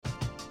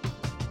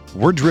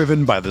We're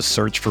driven by the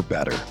search for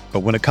better. But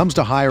when it comes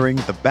to hiring,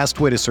 the best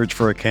way to search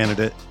for a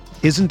candidate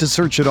isn't to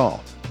search at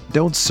all.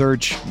 Don't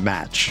search,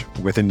 match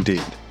with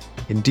Indeed.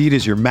 Indeed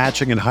is your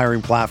matching and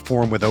hiring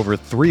platform with over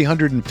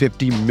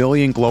 350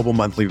 million global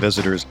monthly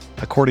visitors,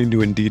 according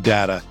to Indeed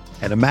data,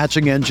 and a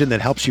matching engine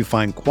that helps you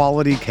find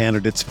quality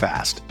candidates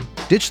fast.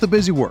 Ditch the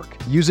busy work.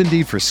 Use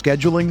Indeed for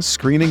scheduling,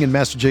 screening, and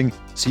messaging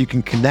so you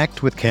can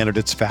connect with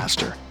candidates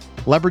faster.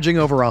 Leveraging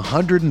over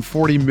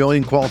 140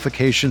 million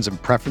qualifications and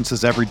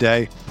preferences every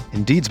day,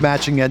 Indeed's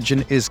matching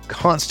engine is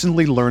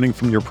constantly learning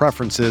from your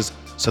preferences,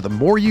 so the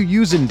more you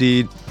use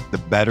Indeed, the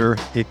better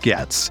it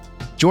gets.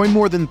 Join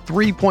more than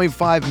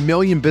 3.5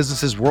 million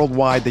businesses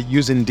worldwide that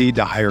use Indeed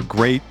to hire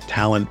great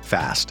talent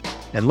fast.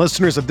 And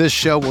listeners of this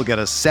show will get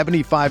a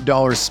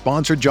 $75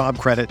 sponsored job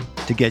credit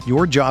to get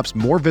your jobs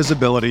more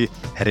visibility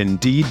at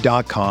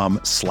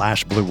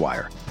Indeed.com/Blue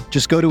Wire.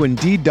 Just go to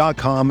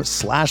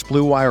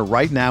Indeed.com/Blue Wire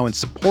right now and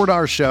support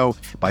our show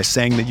by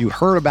saying that you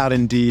heard about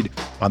Indeed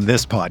on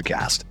this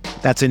podcast.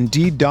 That's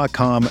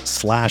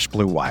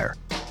Indeed.com/Blue Wire.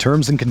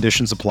 Terms and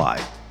conditions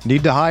apply.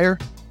 Need to hire?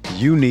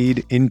 You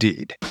need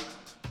Indeed.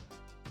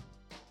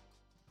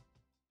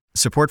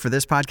 Support for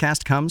this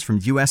podcast comes from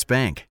U.S.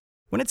 Bank.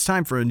 When it's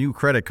time for a new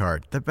credit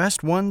card, the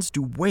best ones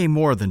do way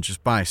more than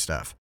just buy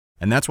stuff.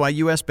 And that's why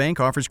U.S.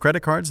 Bank offers credit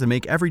cards that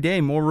make every day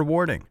more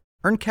rewarding.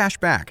 Earn cash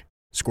back.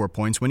 Score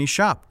points when you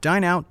shop,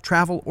 dine out,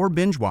 travel, or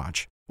binge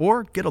watch.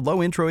 Or get a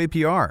low intro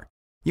APR.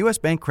 U.S.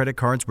 Bank credit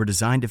cards were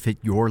designed to fit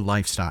your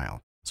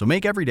lifestyle. So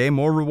make every day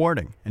more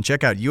rewarding and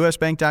check out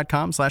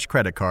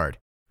usbank.com/credit card.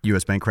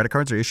 U.S. Bank credit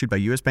cards are issued by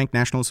U.S. Bank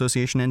National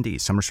Association ND.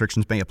 Some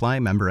restrictions may apply.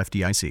 Member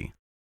FDIC.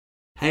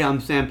 Hey,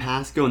 I'm Sam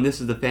Pasco, and this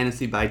is the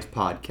Fantasy Bites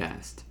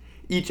podcast.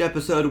 Each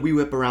episode, we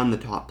whip around the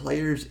top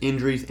players,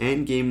 injuries,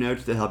 and game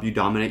notes to help you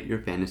dominate your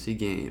fantasy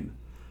game.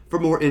 For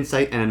more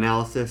insight and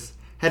analysis,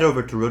 head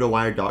over to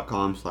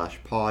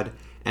rotowire.com/pod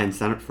and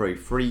sign up for a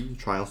free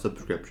trial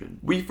subscription.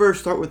 We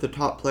first start with the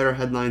top player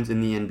headlines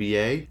in the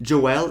NBA.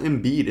 Joel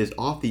Embiid is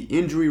off the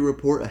injury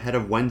report ahead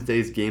of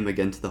Wednesday's game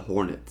against the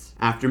Hornets.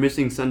 After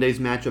missing Sunday's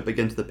matchup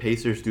against the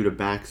Pacers due to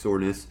back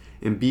soreness,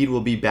 Embiid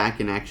will be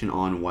back in action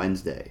on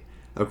Wednesday.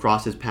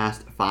 Across his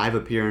past 5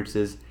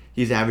 appearances,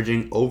 he's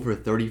averaging over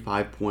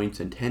 35 points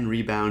and 10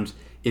 rebounds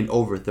in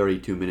over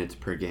 32 minutes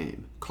per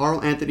game.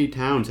 Karl Anthony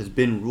Towns has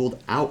been ruled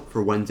out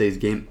for Wednesday's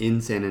game in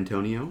San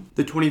Antonio.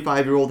 The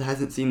 25-year-old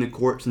hasn't seen the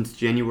court since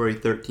January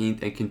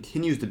 13th and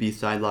continues to be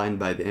sidelined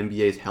by the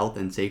NBA's health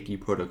and safety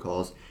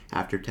protocols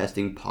after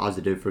testing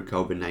positive for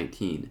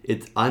COVID-19.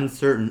 It's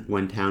uncertain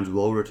when Towns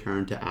will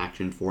return to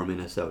action for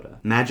Minnesota.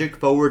 Magic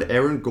forward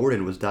Aaron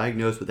Gordon was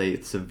diagnosed with a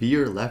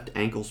severe left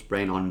ankle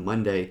sprain on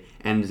Monday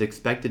and is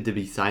expected to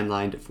be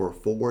sidelined for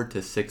 4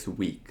 to 6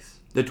 weeks.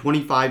 The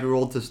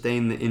 25-year-old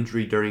sustained the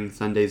injury during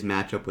Sunday's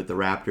matchup with the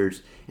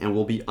Raptors and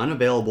will be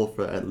unavailable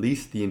for at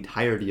least the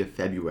entirety of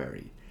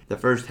February. The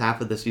first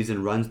half of the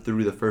season runs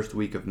through the first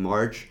week of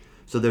March,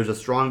 so there's a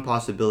strong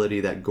possibility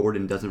that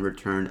Gordon doesn't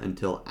return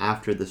until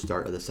after the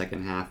start of the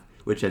second half,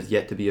 which has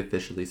yet to be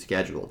officially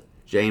scheduled.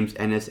 James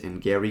Ennis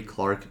and Gary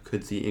Clark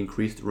could see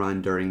increased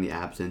run during the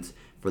absence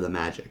for the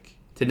Magic.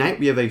 Tonight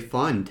we have a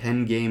fun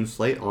 10-game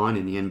slate on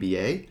in the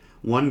NBA.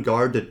 One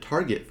guard to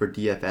target for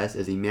DFS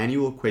is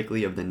Emmanuel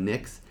Quickley of the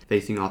Knicks,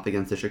 facing off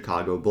against the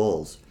Chicago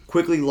Bulls.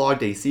 Quickley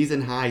logged a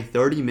season-high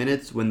 30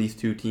 minutes when these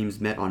two teams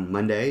met on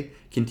Monday,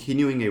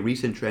 continuing a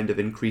recent trend of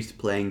increased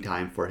playing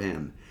time for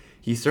him.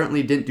 He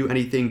certainly didn't do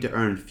anything to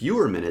earn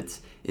fewer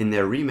minutes in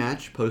their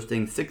rematch,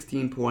 posting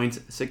 16 points,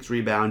 6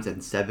 rebounds,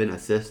 and 7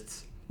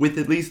 assists. With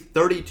at least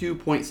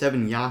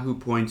 32.7 Yahoo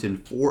points in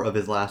 4 of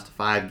his last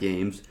 5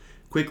 games,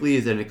 Quickley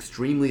is an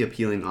extremely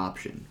appealing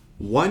option.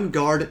 One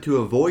guard to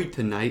avoid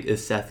tonight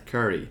is Seth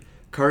Curry.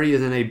 Curry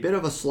is in a bit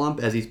of a slump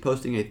as he's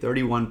posting a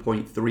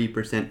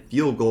 31.3%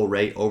 field goal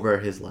rate over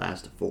his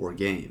last 4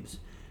 games.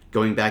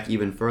 Going back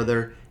even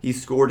further, he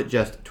scored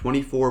just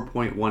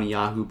 24.1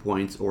 Yahoo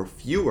points or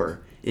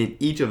fewer in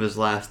each of his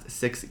last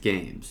 6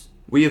 games.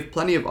 We have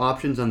plenty of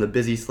options on the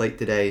busy slate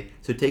today,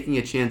 so taking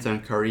a chance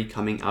on Curry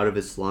coming out of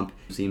his slump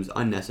seems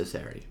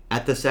unnecessary.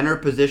 At the center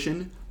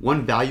position,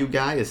 one value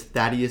guy is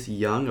Thaddeus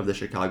Young of the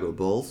Chicago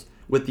Bulls.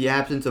 With the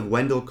absence of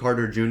Wendell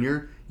Carter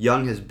Jr.,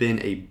 Young has been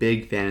a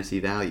big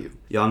fantasy value.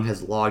 Young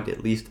has logged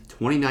at least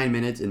 29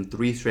 minutes in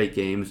 3 straight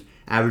games,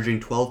 averaging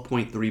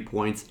 12.3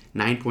 points,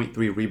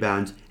 9.3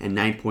 rebounds, and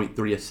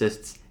 9.3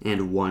 assists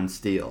and 1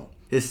 steal.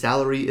 His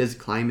salary is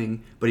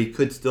climbing, but he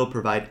could still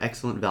provide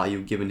excellent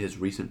value given his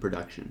recent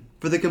production.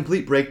 For the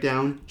complete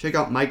breakdown, check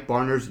out Mike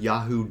Barner's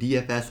Yahoo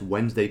DFS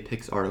Wednesday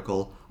Picks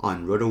article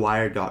on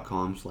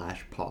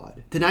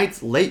rotowire.com/pod.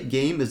 Tonight's late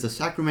game is the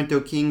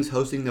Sacramento Kings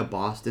hosting the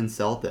Boston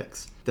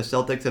Celtics. The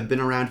Celtics have been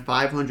around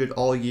 500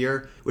 all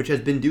year, which has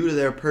been due to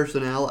their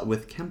personnel,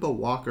 with Kemba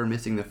Walker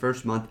missing the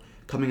first month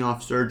coming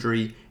off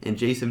surgery and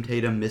Jason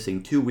Tatum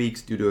missing 2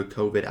 weeks due to a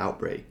COVID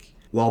outbreak.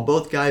 While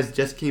both guys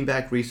just came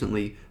back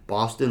recently,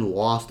 Boston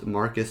lost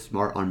Marcus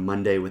Smart on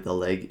Monday with a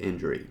leg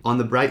injury. On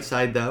the bright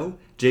side though,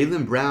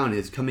 Jaylen Brown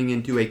is coming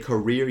into a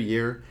career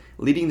year,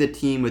 leading the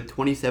team with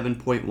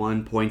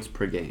 27.1 points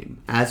per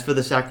game. As for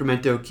the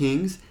Sacramento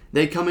Kings,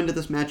 they come into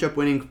this matchup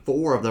winning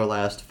 4 of their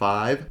last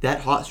 5.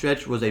 That hot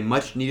stretch was a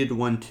much needed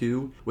one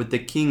too, with the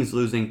Kings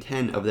losing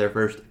 10 of their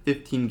first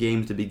 15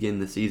 games to begin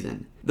the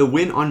season. The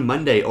win on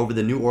Monday over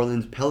the New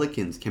Orleans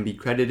Pelicans can be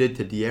credited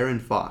to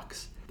De'Aaron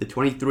Fox. The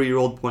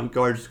 23-year-old point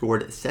guard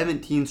scored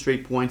 17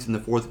 straight points in the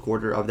fourth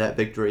quarter of that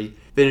victory,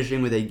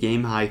 finishing with a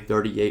game-high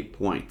 38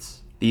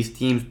 points. These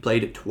teams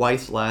played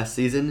twice last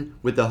season,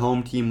 with the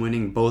home team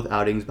winning both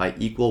outings by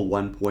equal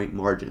 1-point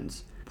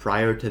margins.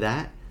 Prior to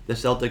that, the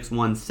Celtics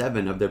won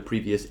 7 of their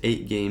previous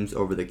 8 games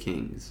over the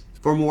Kings.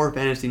 For more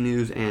fantasy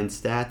news and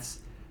stats,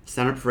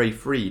 sign up for a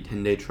free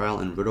 10-day trial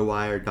on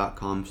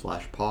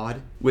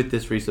rotowire.com/pod. With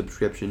this free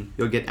subscription,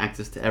 you'll get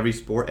access to every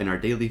sport and our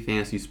daily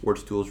fantasy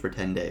sports tools for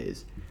 10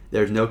 days.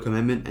 There's no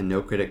commitment and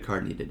no credit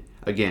card needed.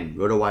 Again,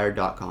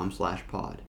 rotowire.com/pod.